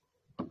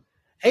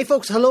Hey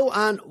folks, hello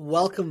and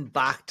welcome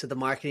back to the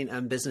Marketing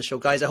and Business Show.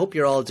 Guys, I hope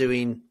you're all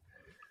doing,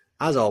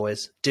 as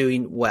always,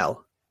 doing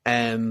well.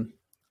 I'm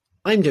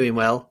doing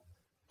well.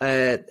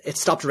 It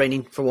stopped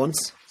raining for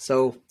once,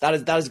 so that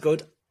is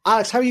good.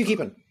 Alex, how are you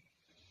keeping?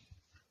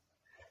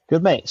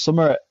 Good, mate.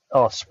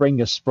 Spring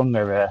has sprung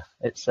over here.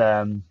 It's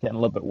getting a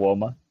little bit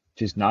warmer,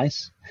 which is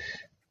nice.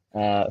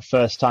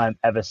 First time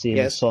ever seeing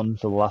the sun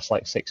for the last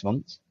 6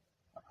 months.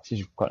 Which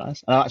is quite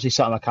nice. I'm actually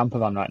sat in my camper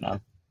van right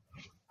now.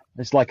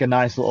 It's like a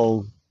nice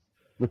little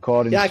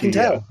recording studio, I can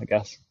tell. I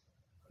guess.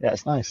 Yeah,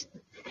 it's nice.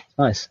 It's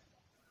nice.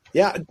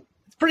 Yeah,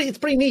 it's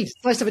pretty neat.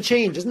 It's nice to have a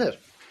change, isn't it?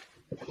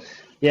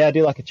 Yeah, I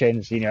do like a change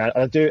of scenery.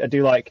 I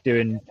do like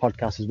doing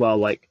podcasts as well,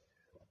 like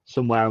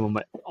somewhere I'm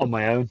on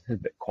my own, it's a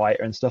bit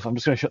quieter and stuff. I'm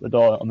just going to shut the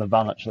door on the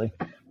van actually,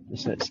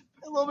 just so it's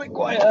a little bit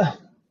quieter.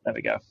 There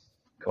we go.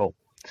 Cool.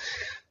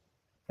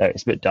 There,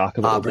 it's a bit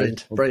darker.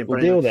 Brilliant. We'll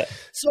deal with it.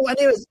 So,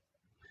 anyways,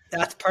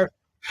 that's perfect.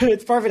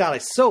 It's perfect,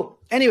 Alex. So,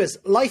 anyways,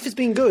 life has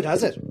been good,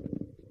 has it?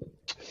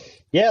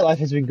 Yeah, life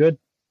has been good.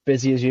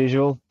 Busy as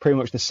usual. Pretty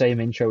much the same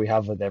intro we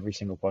have with every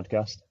single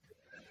podcast.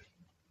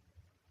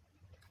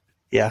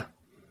 Yeah.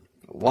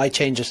 Why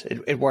change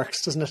it? It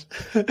works, doesn't it?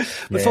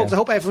 But folks, I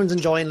hope everyone's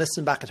enjoying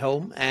listening back at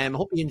home. I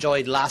hope you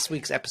enjoyed last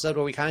week's episode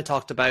where we kind of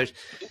talked about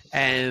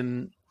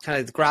kind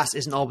of the grass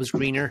isn't always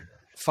greener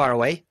far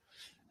away.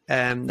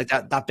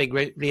 That big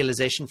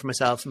realization for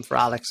myself and for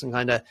Alex, and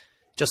kind of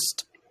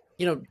just,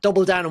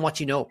 double down on what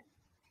you know,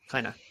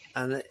 kind of.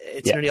 And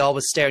it's nearly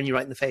always staring you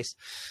right in the face.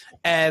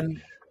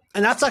 And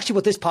that's actually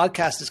what this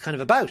podcast is kind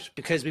of about,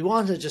 because we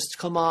want to just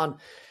come on.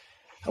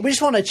 We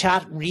just want to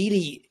chat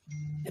really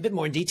a bit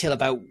more in detail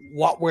about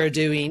what we're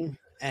doing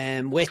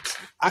with,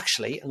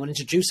 actually, I'm going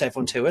to introduce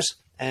everyone to it.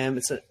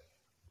 It's a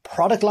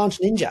product launch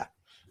ninja.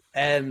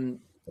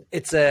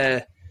 It's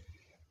a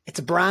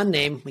brand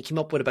name we came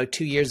up with about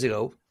 2 years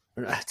ago.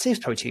 I'd say it's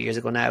probably 2 years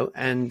ago now,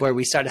 and where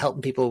we started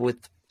helping people with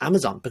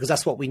Amazon, because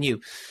that's what we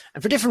knew.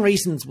 And for different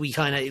reasons, we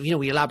kind of,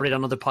 we elaborate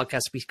on other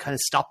podcasts, we kind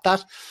of stopped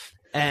that.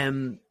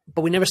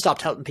 But we never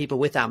stopped helping people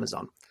with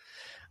Amazon.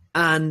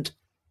 And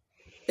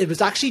it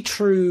was actually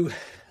true,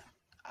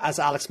 as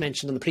Alex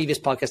mentioned on the previous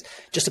podcast,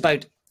 just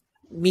about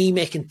me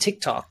making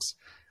TikToks.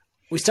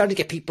 We started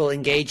to get people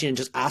engaging and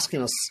just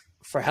asking us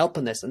for help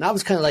in this. And that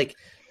was kind of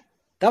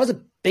that was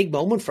a big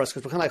moment for us,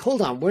 because we're kind of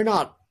hold on, we're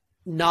not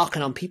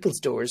knocking on people's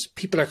doors.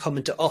 People are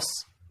coming to us.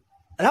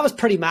 And that was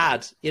pretty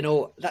mad.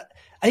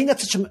 I think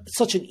that's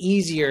such an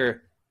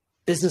easier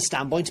business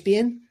standpoint to be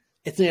in.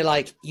 It's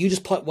nearly you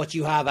just put what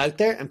you have out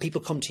there and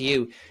people come to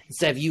you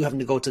instead of you having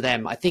to go to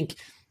them. I think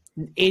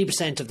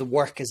 80% of the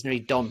work is nearly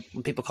done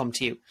when people come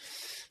to you.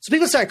 So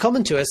people started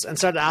coming to us and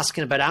started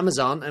asking about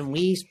Amazon, and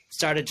we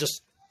started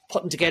just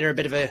putting together a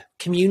bit of a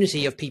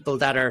community of people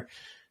that are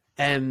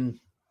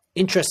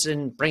interested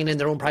in bringing in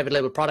their own private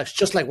label products,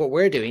 just like what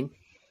we're doing.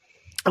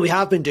 And we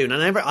have been doing,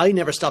 and I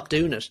never stopped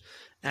doing it.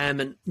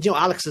 And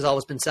Alex has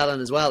always been selling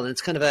as well, and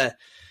it's kind of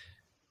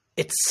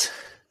it's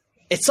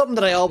something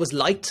that I always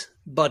liked,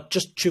 but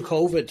just through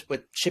COVID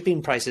with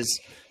shipping prices,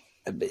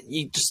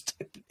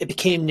 it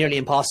became nearly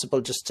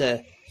impossible.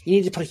 You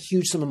need to put a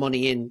huge sum of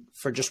money in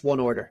for just one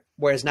order.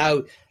 Whereas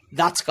now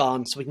that's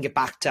gone, so we can get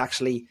back to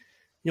actually,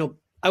 I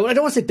don't want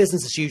to say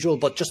business as usual,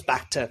 but just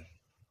back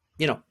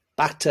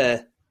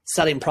to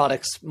selling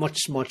products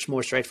much, much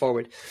more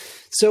straightforward.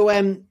 So,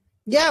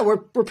 we're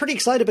pretty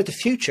excited about the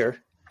future.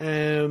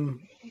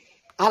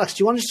 Alex,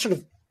 do you want to just sort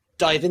of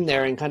dive in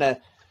there and kind of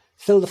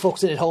fill the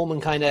folks in at home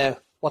and kind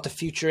of what the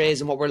future is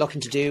and what we're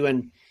looking to do,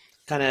 and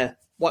kind of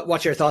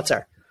what your thoughts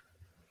are?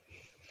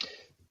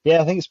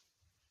 Yeah, I think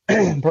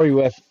it's probably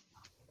worth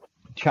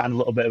chatting a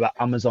little bit about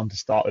Amazon to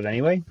start with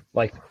anyway,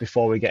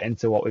 before we get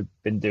into what we've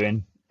been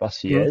doing the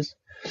last few years.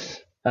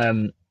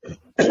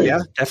 Yeah,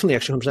 definitely,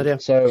 actually, 100%, yeah.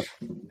 So,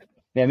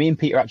 me and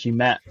Peter actually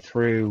met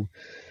through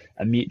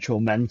a mutual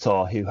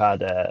mentor who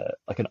had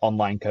an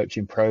online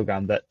coaching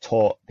program that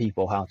taught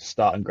people how to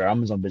start and grow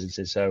Amazon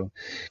businesses. So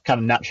kind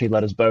of naturally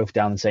led us both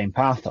down the same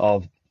path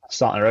of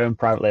starting our own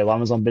private label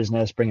Amazon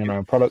business, bringing our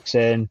own products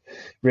in,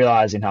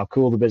 realizing how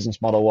cool the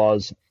business model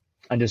was,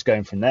 and just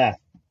going from there.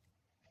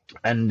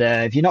 And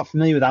if you're not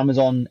familiar with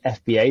Amazon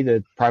FBA,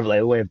 the private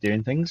label way of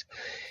doing things,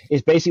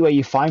 is basically where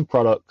you find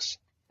products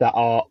that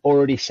are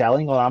already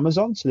selling on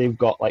Amazon. So they've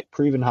got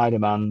proven high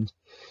demand,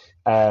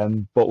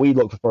 but we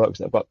look for products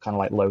that have got kind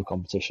of low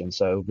competition.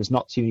 So there's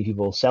not too many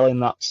people selling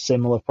that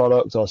similar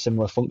product or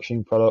similar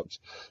functioning product.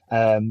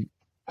 And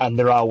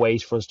there are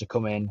ways for us to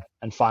come in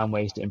and find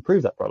ways to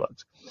improve that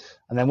product.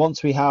 And then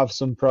once we have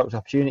some product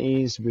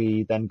opportunities,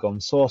 we then go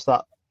and source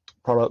that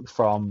product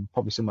from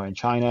probably somewhere in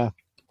China,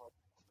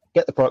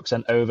 get the product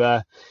sent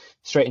over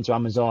straight into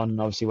Amazon.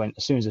 Obviously,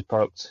 as soon as the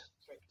product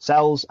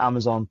sells,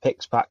 Amazon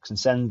picks, packs, and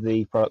sends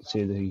the product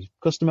to the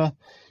customer,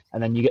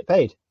 and then you get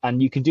paid.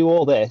 And you can do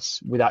all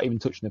this without even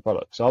touching the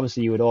product. So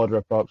obviously, you would order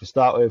a product to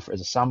start with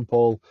as a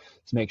sample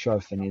to make sure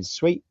everything is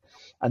sweet.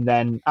 And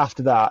then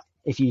after that,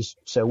 if you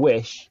so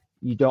wish,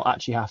 you don't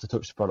actually have to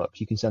touch the product.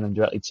 You can send them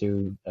directly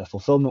to a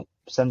fulfillment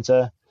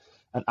center,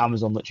 and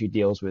Amazon literally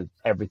deals with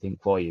everything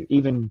for you,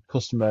 even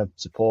customer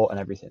support and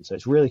everything. So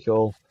it's really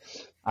cool.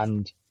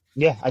 And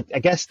yeah, I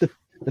guess the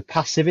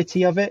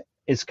passivity of it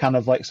is kind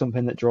of like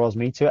something that draws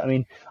me to it. I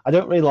mean, I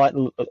don't really like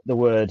the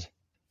word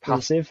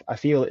passive. I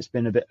feel it's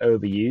been a bit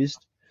overused.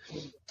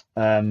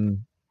 I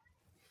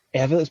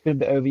feel it's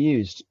been a bit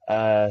overused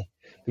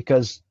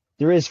because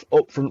there is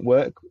upfront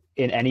work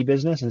in any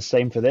business, and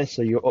same for this.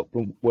 So your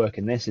upfront work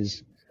in this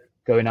is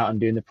going out and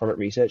doing the product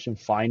research and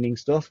finding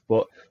stuff.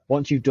 But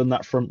once you've done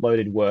that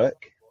front-loaded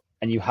work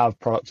and you have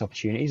product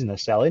opportunities and they're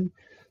selling,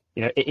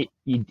 you know,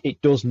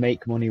 it does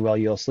make money while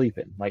you're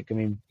sleeping. Like, I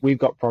mean, we've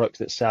got products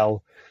that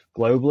sell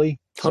globally,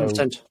 so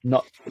 100%.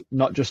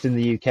 not just in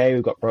the UK.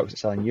 We've got products that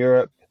sell in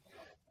Europe,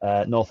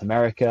 North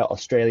America,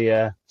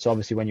 Australia. So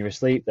obviously, when you're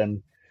asleep,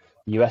 then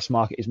the US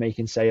market is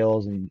making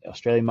sales, and the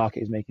Australian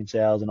market is making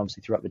sales, and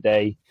obviously throughout the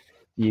day,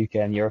 the UK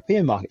and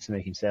European markets are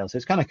making sales. So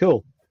it's kind of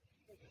cool.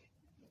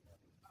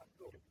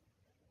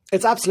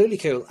 It's absolutely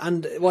cool.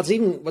 And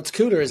what's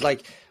cooler is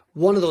like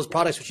one of those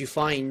products which you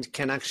find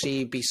can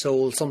actually be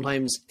sold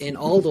sometimes in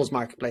all those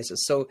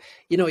marketplaces. So,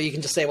 you know, you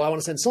can just say, well, I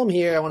want to send some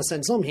here, I want to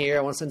send some here,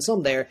 I want to send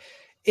some there.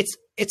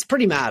 It's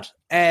pretty mad.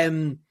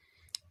 And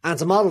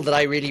it's a model that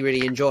I really,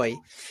 really enjoy.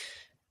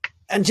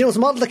 And, you know, it's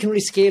a model that can really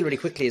scale really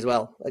quickly as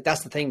well. Like,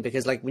 that's the thing,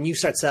 because like when you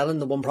start selling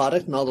the one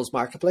product in all those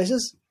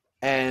marketplaces,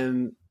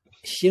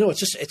 you know, it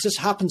just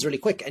happens really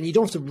quick, and you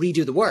don't have to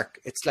redo the work.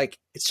 It's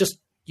just,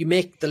 you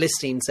make the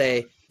listing,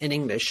 say, in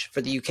English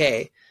for the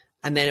UK,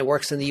 and then it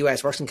works in the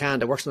US, works in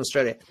Canada, works in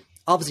Australia.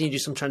 Obviously, you do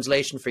some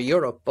translation for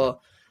Europe, but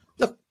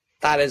look,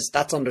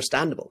 that's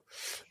understandable.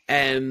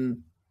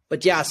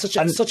 But yeah,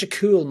 such a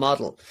cool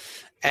model.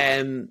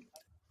 And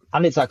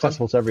it's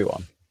accessible to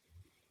everyone.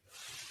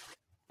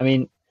 I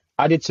mean,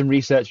 I did some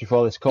research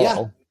before this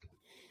call.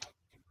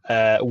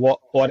 Yeah.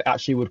 What it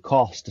actually would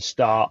cost to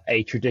start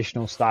a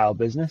traditional style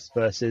business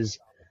versus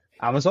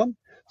Amazon.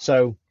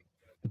 So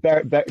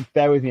bear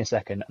with me a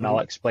second, and I'll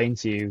explain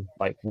to you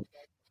like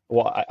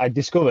what I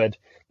discovered.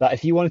 That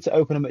if you wanted to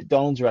open a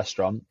McDonald's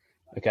restaurant,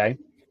 okay,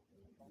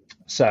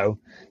 so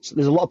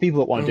there's a lot of people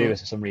that want to do this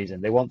for some reason.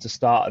 They want to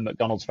start a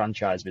McDonald's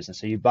franchise business.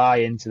 So you buy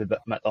into the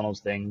McDonald's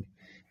thing,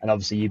 and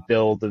obviously you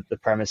build the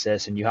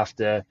premises, and you have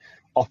to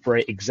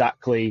operate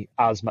exactly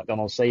as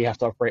McDonald's. So you have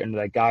to operate under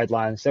their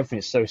guidelines. Everything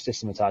is so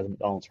systematized at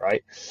McDonald's,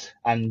 right?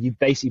 And you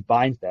basically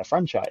buy into their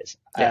franchise.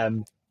 Yeah.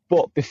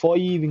 But before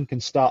you even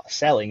can start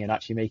selling and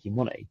actually making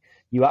money,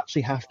 you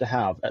actually have to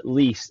have at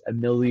least $1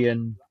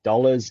 million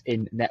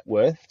in net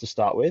worth to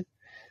start with.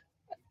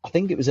 I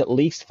think it was at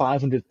least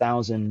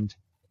 500,000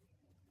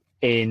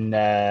 in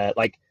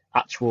like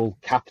actual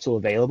capital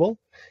available.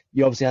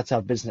 You obviously had to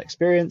have business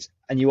experience,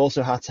 and you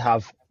also had to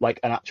have like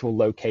an actual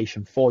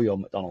location for your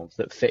McDonald's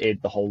that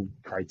fitted the whole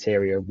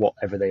criteria of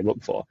whatever they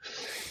look for.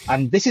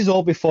 And this is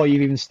all before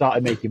you've even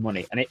started making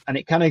money. And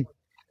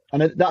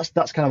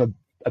that's kind of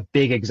a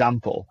big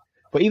example.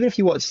 But even if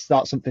you want to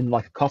start something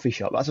like a coffee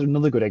shop, that's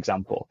another good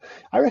example.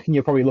 I reckon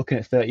you're probably looking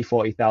at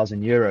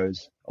 40,000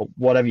 euros or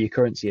whatever your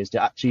currency is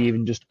to actually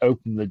even just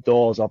open the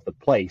doors of the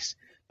place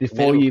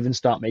before you even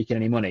start making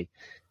any money.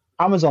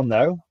 Amazon,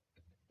 though,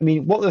 I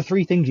mean, what are the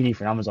 3 things you need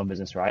for an Amazon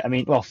business, right? I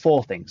mean, well,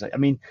 4 things. I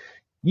mean,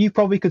 you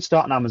probably could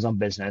start an Amazon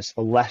business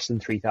for less than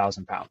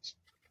 £3,000.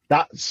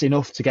 That's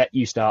enough to get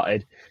you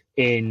started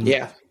in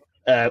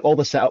all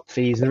the setup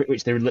fees,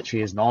 which there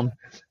literally is none,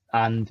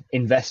 and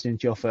invest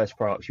into your first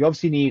products. You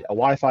obviously need a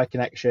Wi-Fi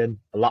connection,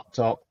 a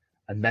laptop,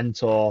 a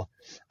mentor,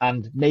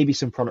 and maybe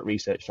some product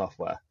research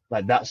software.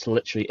 Like, that's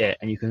literally it.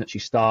 And you can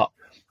actually start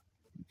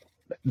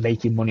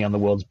making money on the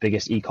world's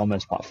biggest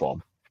e-commerce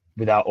platform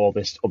without all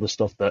this other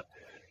stuff that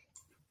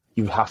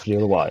you have to do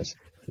otherwise.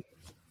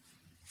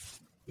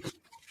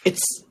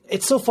 It's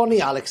so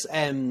funny, Alex.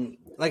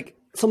 Like,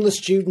 some of the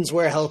students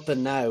we're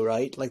helping now,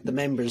 right? Like the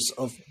members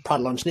of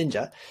Product Launch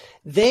Ninja,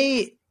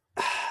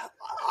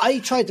 I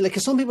tried to, like,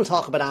 because some people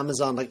talk about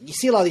Amazon, like you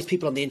see a lot of these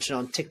people on the internet,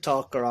 on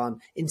TikTok or on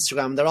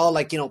Instagram, they're all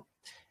like, you know,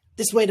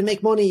 this way to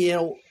make money, you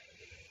know,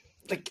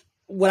 like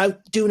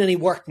without doing any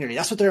work nearly.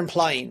 That's what they're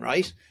implying,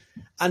 right?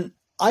 And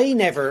I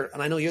never,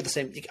 and I know you're the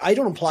same, I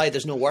don't imply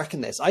there's no work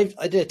in this. I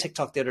did a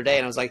TikTok the other day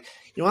and I was like,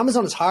 you know,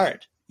 Amazon is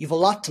hard. You have a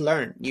lot to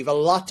learn. You have a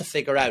lot to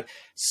figure out,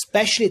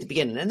 especially at the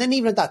beginning. And then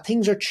even at that,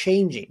 things are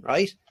changing,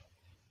 right?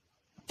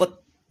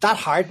 But that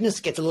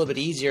hardness gets a little bit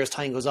easier as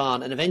time goes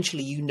on. And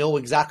eventually you know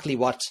exactly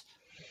what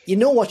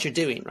you're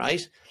doing,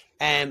 right?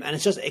 And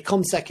it's just, it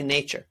comes second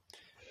nature.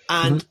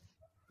 And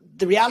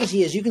the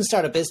reality is you can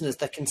start a business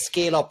that can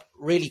scale up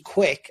really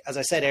quick, as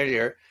I said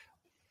earlier.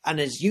 And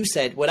as you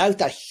said, without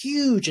that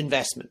huge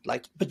investment,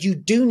 but you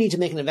do need to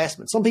make an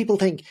investment. Some people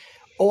think,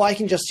 oh, I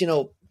can just, you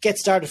know, get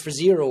started for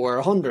 0 or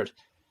 100.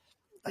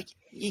 Like,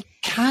 you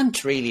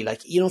can't really,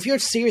 like, you know, if you're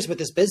serious about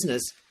this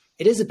business,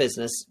 it is a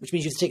business, which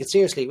means you have to take it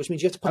seriously, which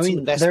means you have to put some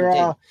investment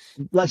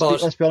in. Let's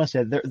be honest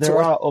here. There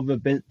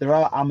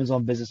are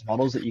Amazon business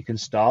models that you can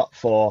start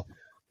for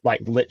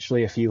like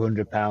literally a few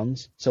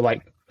 £100s. So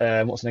like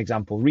what's an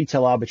example?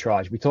 Retail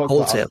arbitrage. We talked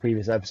about on a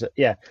previous episode.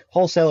 Yeah,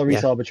 wholesale or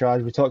retail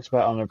arbitrage. We talked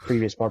about on a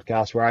previous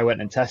podcast where I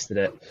went and tested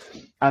it.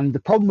 And the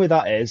problem with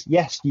that is,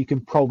 yes, you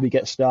can probably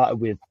get started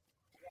with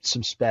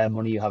some spare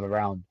money you have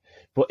around,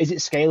 but is it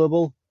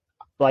scalable?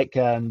 Like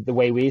the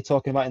way we're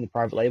talking about in the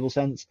private label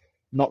sense?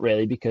 Not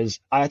really, because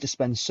I had to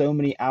spend so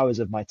many hours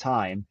of my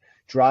time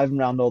driving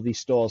around all these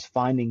stores,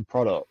 finding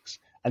products,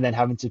 and then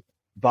having to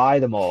buy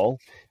them all,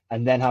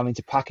 and then having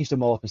to package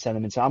them all up and send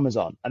them into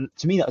Amazon. And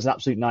to me, that was an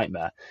absolute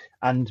nightmare.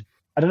 And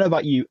I don't know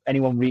about you,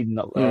 anyone reading,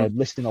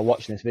 listening or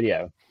watching this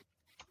video,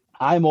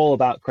 I'm all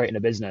about creating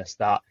a business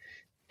that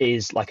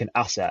is like an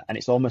asset, and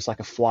it's almost like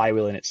a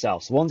flywheel in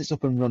itself. So once it's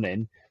up and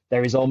running,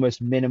 there is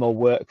almost minimal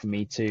work for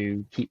me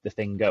to keep the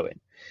thing going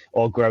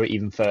or grow it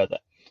even further.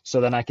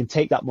 So then I can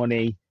take that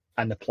money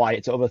and apply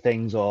it to other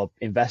things or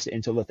invest it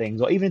into other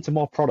things or even into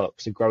more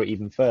products to grow it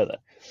even further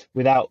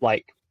without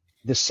like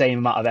the same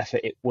amount of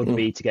effort it would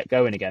be to get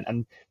going again.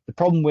 And the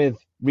problem with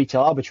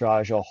retail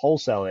arbitrage or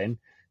wholesaling,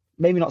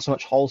 maybe not so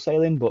much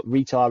wholesaling, but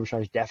retail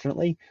arbitrage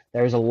definitely,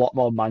 there is a lot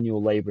more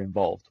manual labor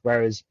involved.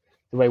 Whereas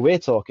the way we're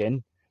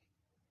talking,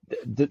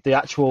 the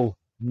actual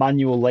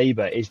manual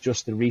labor is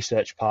just the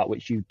research part,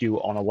 which you do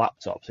on a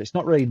laptop. So it's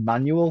not really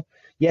manual.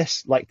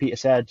 Yes, like Peter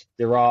said,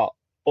 there are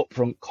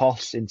upfront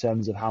costs in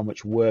terms of how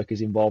much work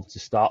is involved to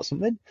start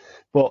something.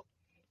 But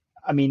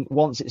I mean,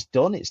 once it's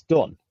done, it's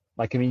done.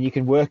 Like, I mean, you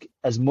can work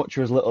as much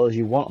or as little as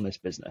you want on this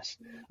business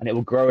and it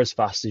will grow as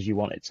fast as you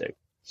want it to.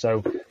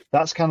 So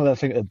that's kind of the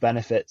thing, the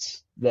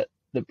benefits that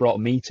brought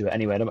me to it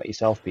anyway. I don't know about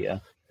yourself,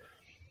 Peter.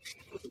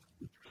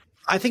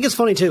 I think it's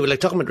funny too, like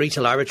talking about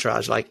retail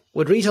arbitrage, like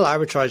with retail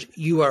arbitrage,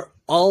 you are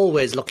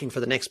always looking for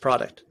the next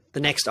product,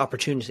 the next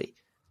opportunity.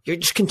 You're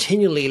just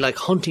continually like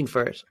hunting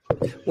for it.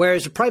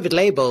 Whereas a private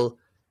label,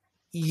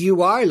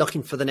 you are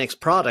looking for the next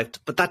product,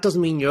 but that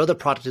doesn't mean your other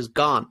product is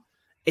gone.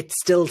 It's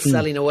still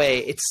selling away.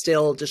 It's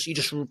still just, you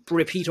just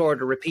repeat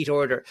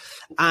order.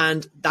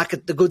 And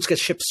the goods get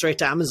shipped straight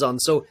to Amazon.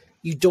 So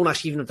you don't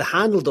actually even have to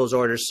handle those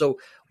orders. So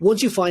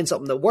once you find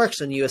something that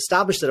works and you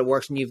establish that it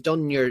works and you've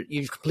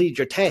completed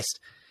your test,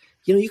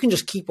 you know, you can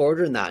just keep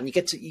ordering that and you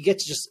get to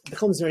just, it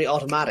becomes nearly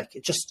automatic.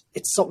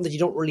 It's something that you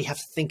don't really have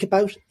to think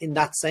about in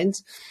that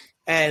sense.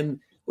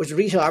 With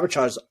retail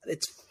arbitrage,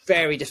 it's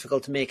very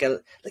difficult to make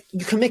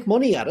you can make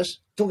money at it.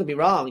 Don't get me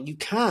wrong, you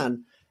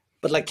can.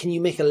 But like, can you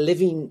make a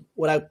living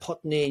without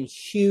putting in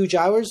huge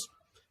hours?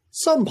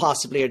 Some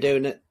possibly are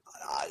doing it.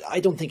 I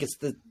don't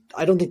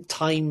think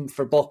time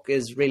for buck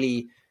is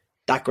really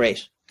that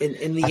great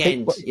in the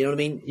end. You know what I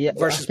mean? Yeah.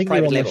 Versus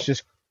private label.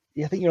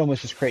 I think you're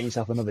almost just creating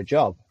yourself another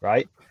job,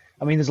 right?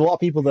 I mean, there's a lot of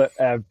people that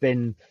have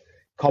been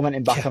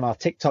commenting back on our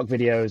TikTok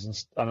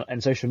videos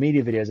and social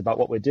media videos about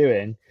what we're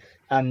doing.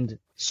 And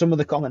some of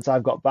the comments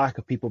I've got back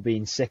of people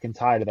being sick and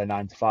tired of their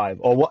 9 to 5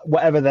 or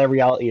whatever their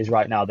reality is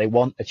right now. They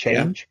want a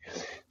change.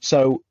 Yeah.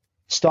 So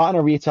starting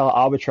a retail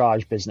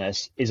arbitrage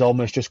business is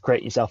almost just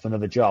creating yourself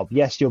another job.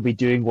 Yes, you'll be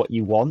doing what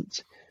you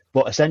want,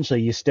 but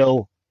essentially you're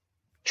still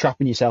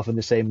trapping yourself in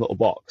the same little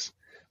box.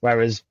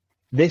 Whereas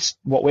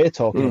what we're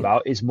talking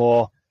about is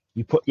more,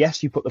 you put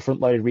the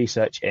front loaded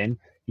research in.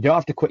 You don't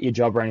have to quit your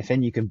job or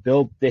anything. You can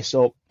build this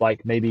up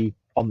like maybe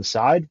on the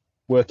side,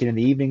 working in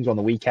the evenings or on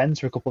the weekends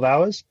for a couple of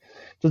hours.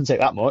 Doesn't take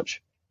that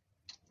much.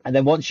 And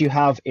then once you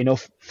have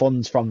enough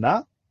funds from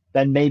that,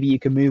 then maybe you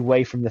can move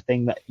away from the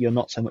thing that you're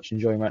not so much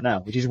enjoying right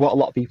now, which is what a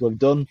lot of people have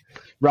done,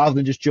 rather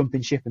than just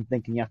jumping ship and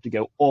thinking you have to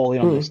go all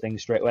in on this thing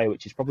straight away,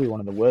 which is probably one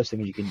of the worst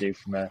things you can do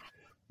from a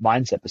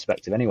mindset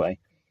perspective anyway.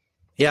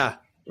 Yeah.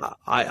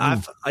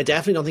 I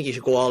definitely don't think you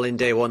should go all in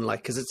day one,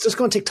 like, because it's just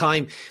going to take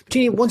time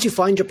between once you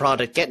find your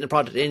product, getting the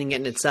product in and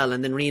getting it selling,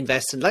 and then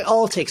reinvesting. Like,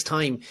 all takes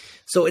time.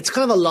 So it's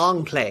kind of a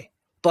long play,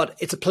 but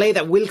it's a play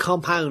that will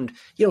compound.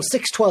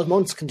 6-12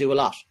 months can do a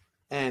lot.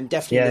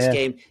 Definitely in this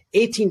game,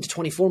 18 to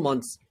 24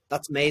 months.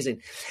 That's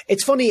amazing.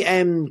 It's funny.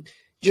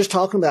 Just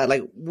talking about,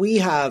 like, we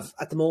have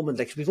at the moment,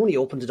 like, we've only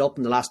opened it up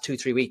in the last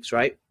 2-3 weeks,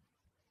 right?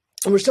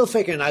 And we're still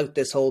figuring out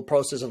this whole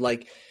process of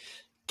like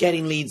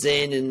getting leads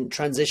in and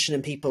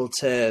transitioning people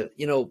to,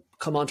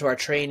 come onto our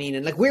training.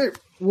 And like,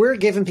 we're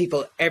giving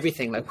people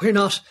everything. Like, we're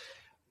not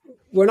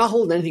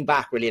holding anything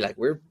back really. Like,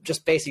 we're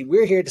just basically,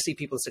 we're here to see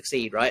people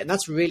succeed. Right. And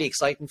that's really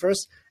exciting for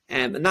us.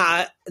 And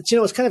that,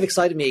 it's kind of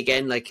excited me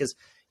again, like, cause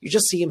you're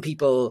just seeing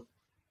people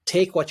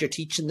take what you're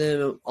teaching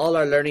them, all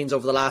our learnings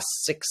over the last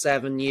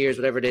 6-7 years,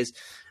 whatever it is,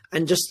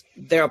 and just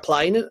they're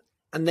applying it.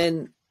 And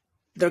then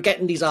they're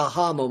getting these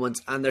aha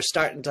moments and they're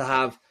starting to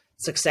have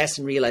success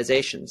and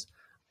realizations.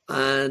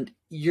 And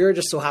you're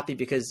just so happy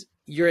because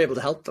you're able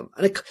to help them.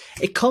 And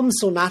it comes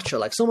so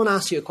natural. Like, someone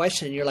asks you a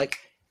question and you're like,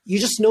 you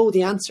just know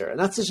the answer. And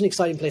that's such an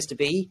exciting place to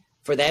be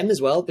for them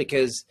as well,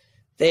 because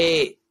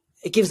it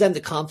gives them the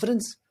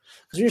confidence.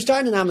 Because when you're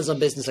starting an Amazon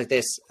business like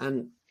this,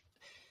 and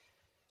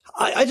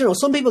I don't know,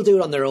 some people do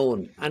it on their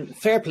own, and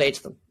fair play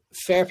to them.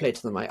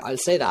 I'll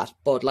say that.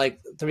 But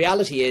like, the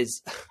reality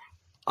is,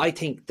 I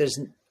think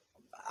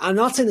I'm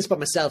not saying this about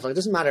myself. Like, it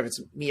doesn't matter if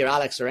it's me or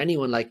Alex or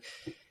anyone. Like,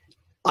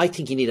 I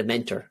think you need a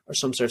mentor or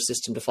some sort of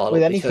system to follow.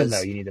 With anything,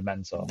 though, you need a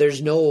mentor.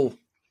 There's no...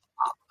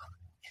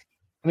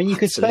 I mean, you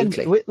could spend,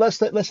 Absolutely.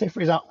 let's say, for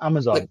example,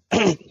 Amazon,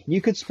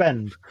 you could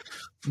spend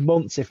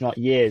months, if not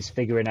years,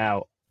 figuring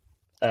out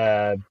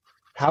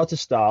how to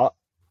start,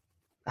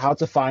 how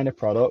to find a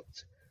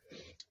product,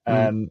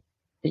 you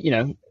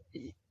know,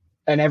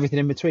 and everything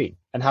in between,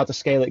 and how to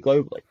scale it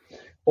globally.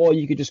 Or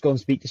you could just go and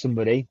speak to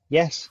somebody,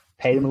 yes,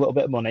 pay them a little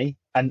bit of money,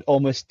 and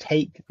almost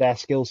take their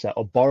skill set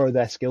or borrow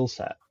their skill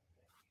set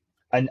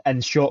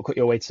and shortcut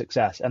your way to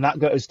success. And that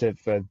goes to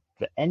for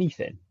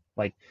anything.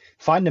 Like,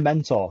 find a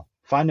mentor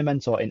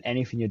in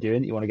anything you're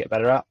doing that you want to get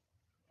better at,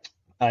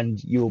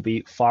 and you will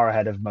be far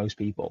ahead of most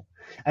people.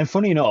 And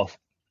funny enough,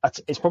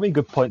 it's probably a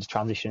good point to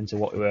transition to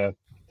what we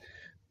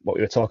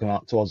were talking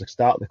about towards the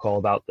start of the call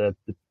about the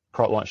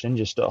Product Launch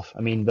Ninja stuff.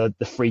 I mean, the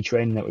free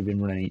training that we've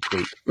been running each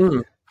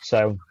week.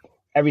 So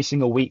every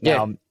single week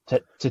now,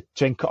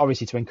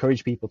 obviously to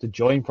encourage people to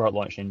join Product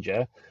Launch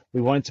Ninja,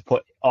 we wanted to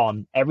put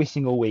on every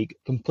single week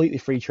completely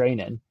free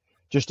training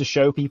just to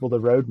show people the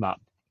roadmap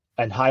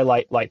and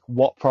highlight like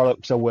what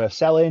products are worth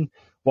selling,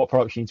 what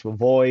products you need to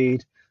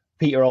avoid.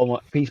 Peter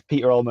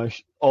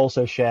almost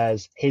also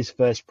shares his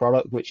first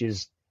product, which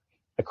is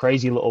a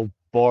crazy little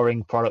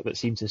boring product that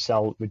seems to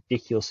sell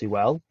ridiculously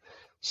well.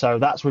 So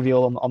that's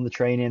revealed on the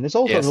training. There's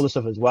also other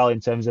stuff as well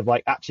in terms of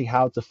like actually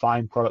how to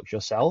find products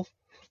yourself.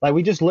 Like,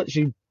 we just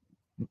literally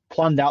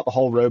planned out the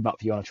whole roadmap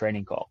for you on a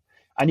training call,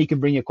 and you can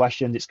bring your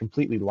questions. It's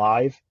completely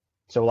live,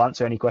 so we'll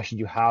answer any questions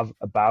you have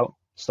about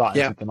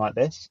starting something like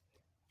this.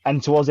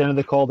 And towards the end of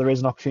the call, there is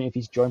an opportunity for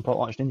you to join Product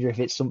Launch Ninja if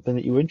it's something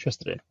that you're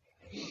interested in.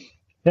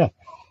 Yeah,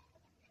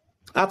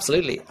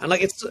 absolutely. And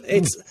like it's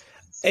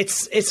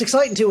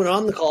exciting too when you're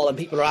on the call and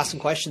people are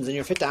asking questions and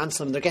you're fit to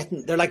answer them.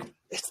 They're like,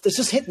 it's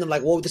just hitting them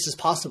like, whoa, this is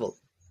possible.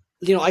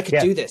 You know, I could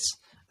do this,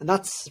 and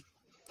that's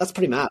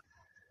pretty mad.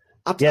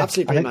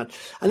 Absolutely pretty mad.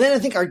 And then I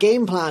think our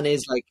game plan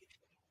is like,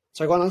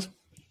 sorry, go on, Alex.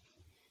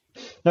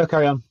 No,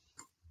 carry on.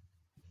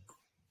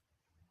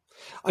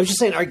 I was just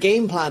saying our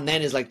game plan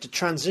then is like to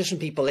transition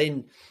people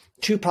in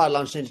to Product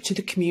Launch Ninja, to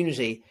the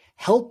community,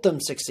 help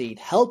them succeed,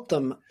 help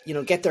them, you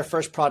know, get their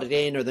first product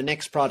in or the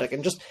next product,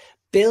 and just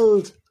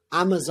build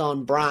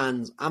Amazon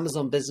brands,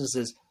 Amazon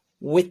businesses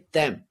with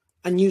them,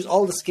 and use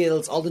all the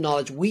skills, all the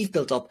knowledge we've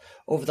built up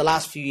over the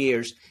last few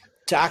years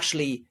to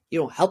actually,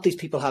 you know, help these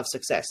people have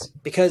success,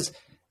 because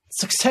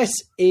success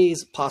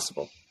is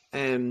possible.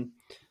 And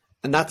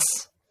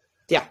that's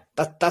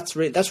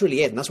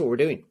really it. And that's what we're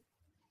doing.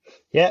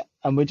 Yeah.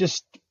 And we're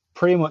just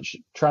pretty much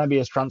trying to be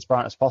as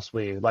transparent as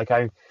possible. Like,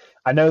 I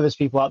know there's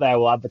people out there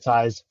who will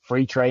advertise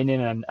free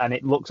training and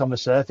it looks on the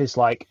surface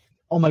like,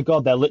 oh my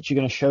God, they're literally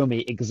going to show me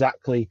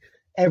exactly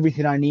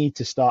everything I need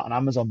to start an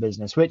Amazon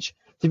business, which,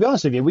 to be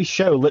honest with you, we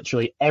show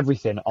literally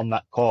everything on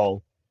that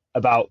call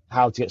about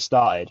how to get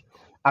started.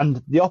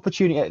 And the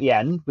opportunity at the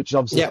end, which is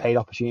obviously a paid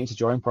opportunity to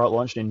join Product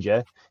Launch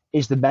Ninja,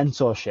 is the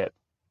mentorship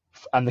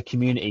and the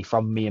community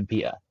from me and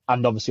Peter,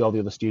 and obviously all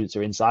the other students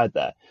are inside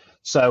there.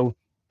 So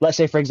let's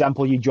say, for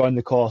example, you join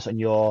the course and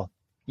you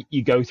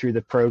go through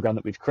the program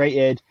that we've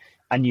created,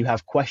 and you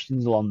have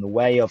questions along the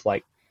way of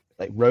like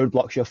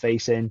roadblocks you're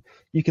facing.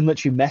 You can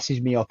literally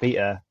message me or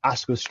Peter,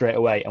 ask us straight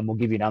away, and we'll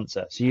give you an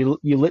answer. So you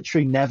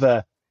literally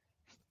never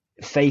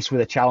faced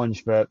with a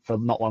challenge for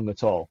not long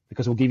at all,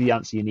 because we'll give you the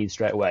answer you need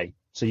straight away.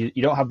 So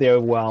you don't have the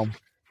overwhelm,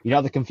 you don't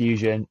have the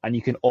confusion, and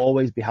you can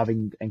always be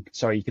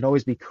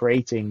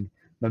creating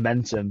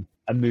momentum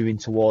and moving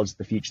towards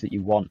the future that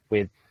you want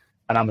with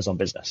an Amazon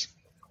business.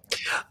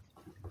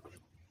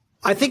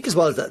 I think as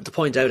well to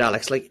point out,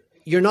 Alex, like,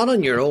 you're not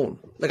on your own.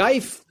 Like,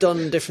 I've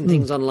done different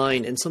things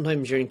online, and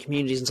sometimes you're in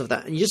communities and stuff like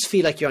that, and you just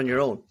feel like you're on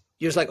your own.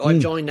 You're just like, oh, I've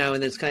joined now,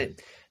 and then it's kind of,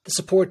 the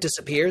support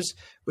disappears.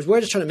 Whereas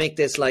we're just trying to make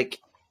this like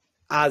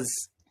as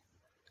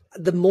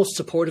the most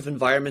supportive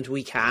environment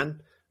we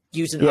can,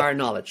 using our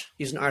knowledge,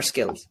 using our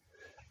skills,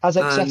 as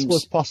accessible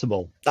as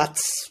possible.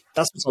 That's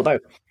what it's all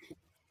about.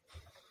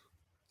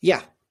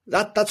 Yeah,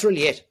 that's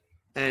really it.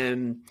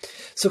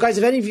 So guys,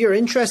 if any of you are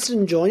interested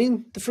in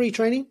joining the free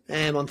training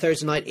on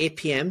Thursday night, 8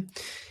 p.m,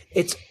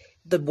 it's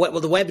the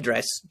web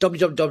address,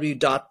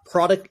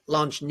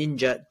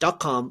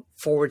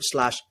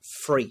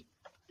 www.productlaunchninja.com/free.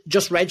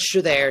 Just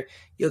register there.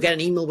 You'll get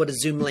an email with a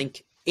Zoom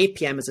link, 8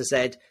 p.m, as I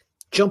said.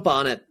 Jump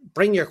on it,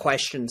 bring your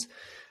questions,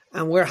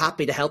 and we're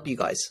happy to help you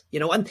guys. You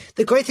know, and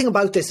the great thing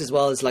about this as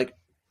well is, like,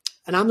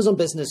 an Amazon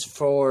business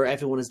for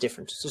everyone is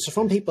different. So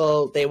some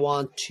people, they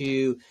want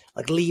to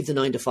like leave the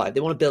 9 to 5.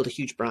 They want to build a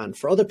huge brand.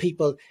 For other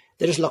people,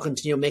 they're just looking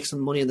to, you know, make some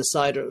money on the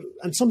side.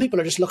 And some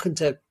people are just looking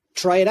to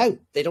try it out.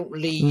 They don't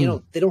really, you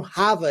know, they don't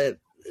have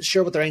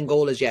sure what their end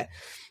goal is yet.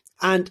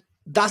 And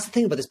that's the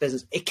thing about this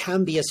business. It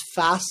can be as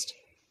fast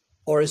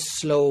or as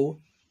slow,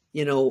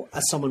 you know,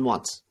 as someone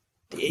wants.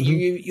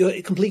 You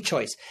a complete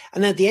choice.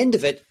 And then at the end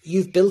of it,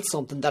 you've built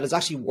something that is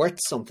actually worth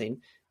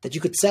something that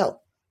you could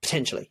sell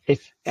potentially.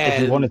 If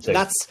you wanted to.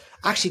 That's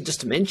actually just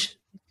to mention.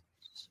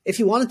 If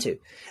you wanted to.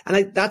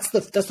 And that's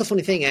the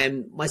funny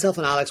thing. Myself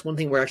and Alex, one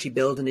thing we're actually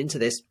building into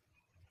this,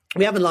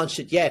 we haven't launched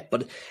it yet,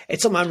 but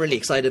it's something I'm really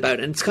excited about.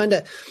 And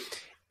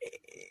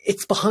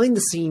it's behind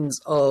the scenes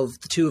of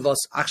the two of us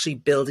actually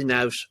building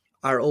out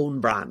our own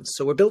brands.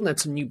 So we're building out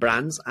some new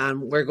brands,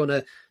 and we're going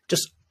to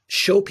just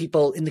show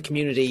people in the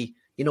community,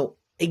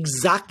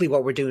 exactly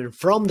what we're doing,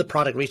 from the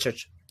product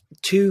research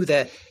to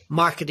the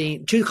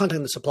marketing, to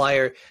contacting the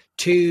supplier,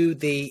 to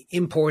the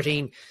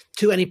importing,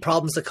 to any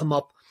problems that come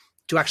up,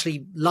 to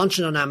actually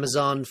launching on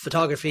Amazon,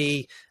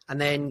 photography, and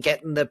then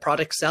getting the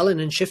product selling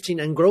and shifting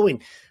and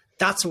growing.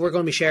 That's what we're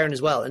going to be sharing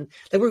as well. And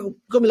we're going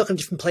to be looking at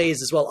different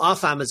plays as well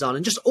off Amazon,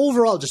 and just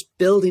overall just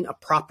building a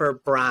proper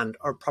brand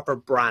or proper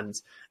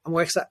brands. And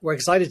we're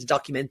excited to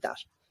document that.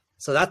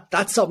 So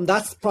that's something,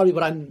 that's probably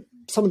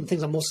some of the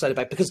things I'm most excited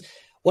about, because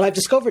what I've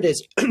discovered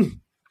is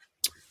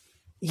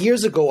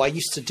years ago, I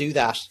used to do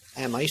that.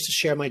 I used to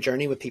share my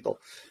journey with people,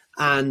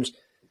 and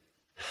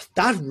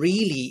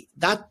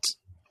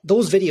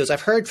those videos,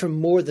 I've heard from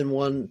more than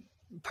one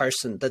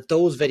person that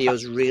those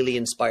videos really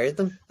inspired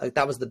them. Like,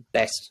 that was the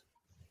best.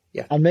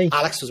 Yeah. And me.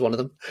 Alex was one of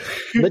them.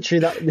 Literally,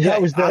 that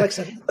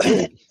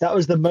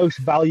was the most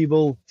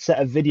valuable set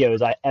of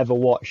videos I ever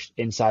watched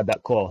inside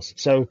that course.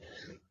 So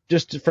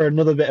just for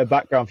another bit of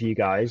background for you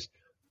guys,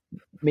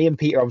 me and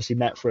Peter obviously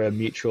met for a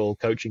mutual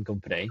coaching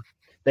company.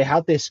 They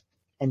had this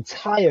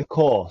entire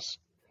course,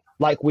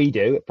 like we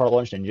do at Product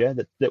Launch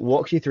Ninja, that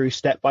walks you through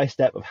step by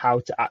step of how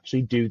to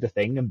actually do the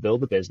thing and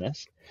build a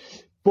business.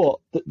 But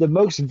the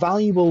most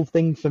valuable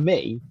thing for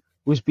me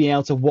was being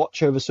able to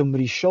watch over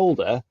somebody's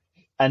shoulder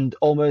and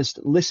almost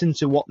listen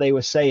to what they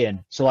were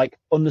saying. So like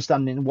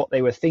understanding what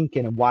they were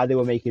thinking and why they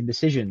were making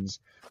decisions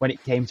when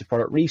it came to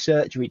product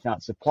research, reaching out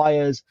to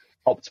suppliers,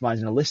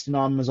 optimizing a listing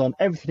on Amazon,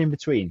 everything in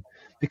between.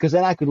 Because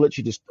then I could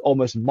literally just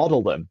almost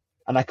model them,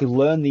 and I could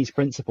learn these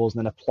principles and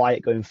then apply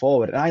it going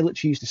forward. And I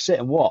literally used to sit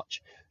and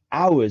watch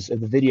hours of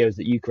the videos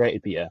that you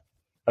created, Peter,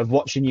 of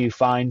watching you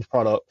find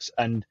products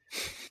and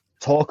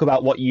talk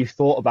about what you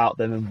thought about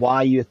them and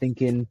why you're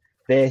thinking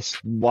this,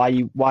 why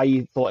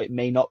you thought it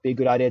may not be a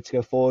good idea to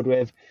go forward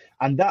with.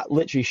 And that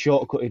literally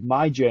shortcutted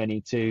my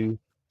journey to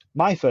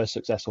my first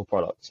successful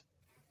product.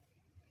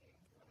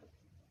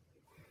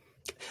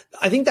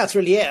 I think that's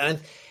really it. And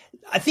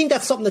I think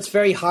that's something that's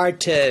very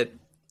hard to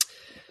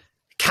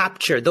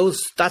capture.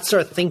 That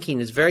sort of thinking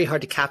is very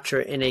hard to capture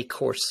in a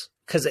course,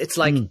 because it's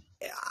like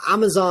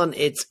Amazon,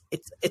 it's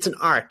an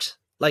art.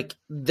 Like,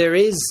 there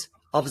is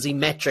obviously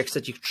metrics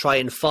that you try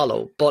and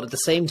follow, but at the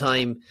same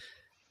time,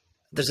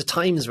 there's a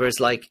times where it's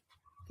like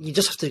you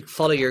just have to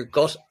follow your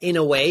gut in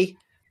a way.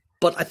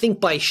 But I think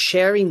by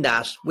sharing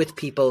that with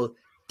people,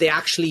 they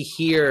actually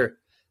hear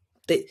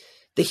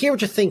they hear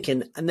what you're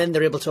thinking, and then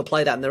they're able to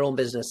apply that in their own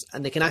business,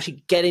 and they can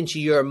actually get into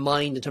your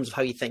mind in terms of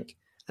how you think.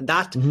 And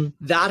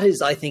that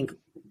is, I think,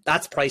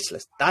 that's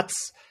priceless.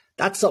 That's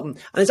something.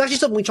 And it's actually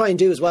something we try and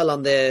do as well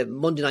on the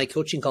Monday night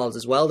coaching calls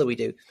as well that we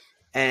do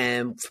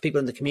for people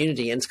in the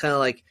community. And it's kind of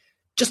like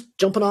just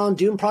jumping on,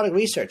 doing product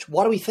research.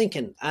 What are we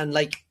thinking? And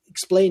like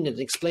explain it.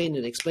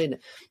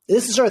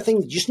 This is the sort of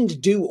thing that you just need to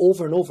do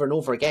over and over and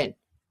over again.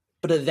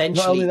 But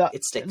eventually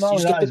it sticks. You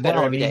just get a bit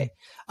better every day.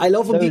 I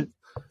love when people...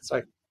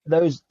 Sorry.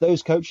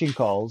 Those coaching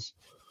calls,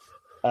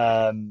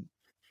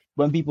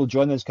 when people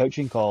join those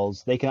coaching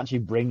calls, they can actually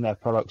bring their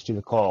products to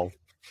the call.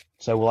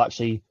 So we'll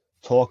actually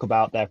talk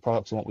about their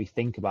products and what we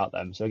think about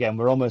them. So again,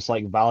 we're almost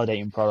like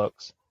validating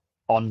products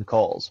on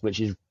calls, which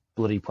is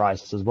bloody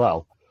priceless as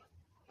well.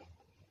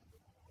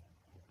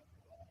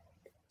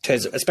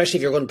 Because especially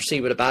if you're going to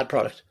proceed with a bad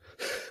product.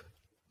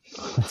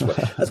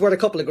 That's worth a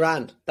couple of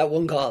grand, that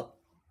one call.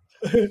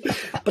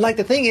 But like,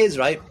 the thing is,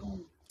 right,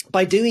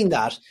 by doing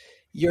that,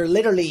 you're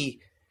literally...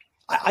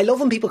 I love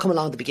when people come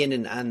along at the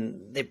beginning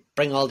and they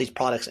bring all these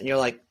products, and you're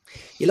like,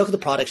 you look at the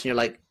products and you're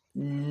like,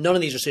 none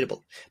of these are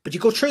suitable. But you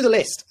go through the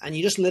list and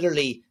you just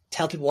literally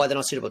tell people why they're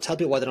not suitable, tell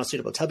people why they're not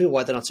suitable, tell people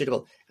why they're not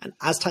suitable. And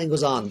as time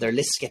goes on, their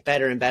lists get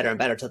better and better and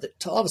better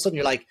till all of a sudden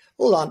you're like,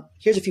 hold on,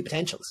 here's a few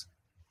potentials.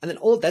 And then,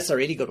 oh, that's a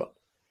really good one.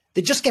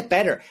 They just get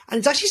better. And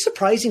it's actually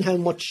surprising how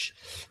much,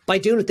 by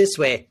doing it this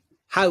way,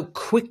 how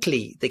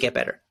quickly they get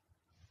better.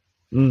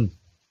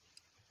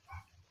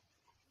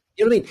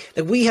 You know what I mean?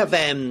 Like, we have,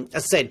 as I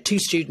said, 2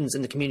 students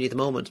in the community at the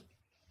moment.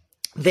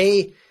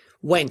 They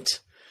went,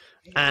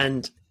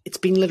 and it's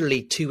been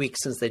literally 2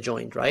 weeks since they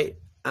joined, right?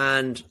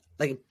 And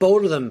like,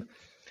 both of them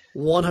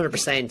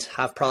 100%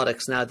 have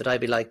products now that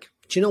I'd be like,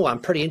 do you know what? I'm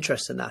pretty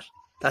interested in that.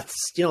 That's,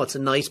 it's a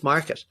nice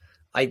market.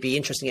 I'd be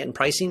interested in getting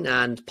pricing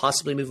and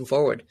possibly moving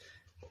forward.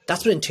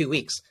 That's within 2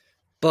 weeks.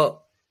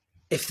 But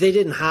if they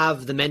didn't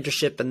have the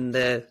mentorship and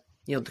the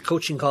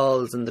coaching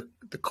calls and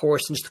the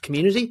course and just the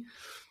community,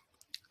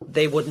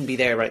 they wouldn't be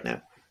there right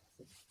now.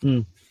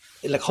 Like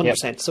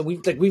 100%. Yep. So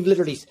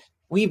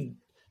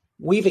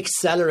we've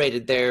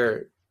accelerated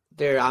their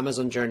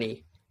Amazon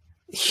journey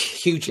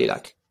hugely,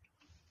 like.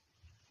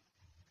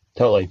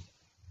 Totally.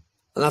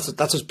 And that's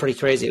what's pretty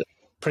crazy.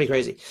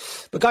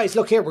 But guys,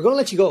 look here, we're going to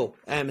let you go.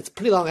 It's a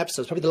pretty long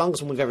episode. It's probably the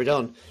longest one we've ever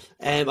done.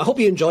 I hope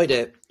you enjoyed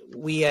it.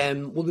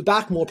 We'll be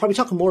back more, probably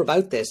talking more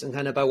about this and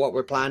kind of about what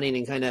we're planning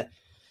and kind of,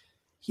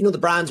 the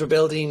brands we're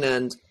building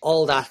and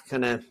all that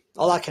kind of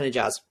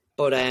jazz.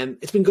 But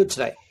it's been good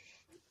today.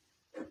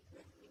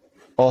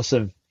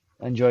 Awesome.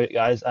 Enjoy it,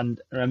 guys. And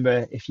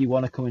remember, if you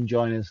want to come and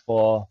join us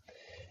for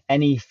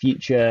any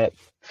future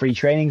free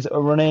trainings that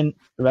we're running,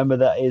 remember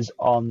that is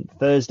on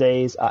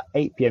Thursdays at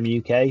 8 p.m.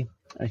 UK.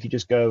 And if you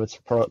just go over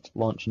to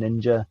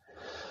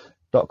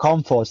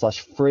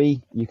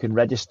productlaunchninja.com/free, you can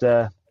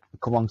register,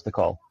 come along to the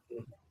call.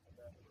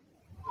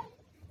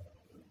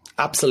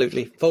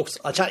 Absolutely. Folks,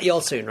 I'll chat to you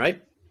all soon,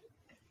 right?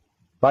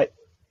 Bye.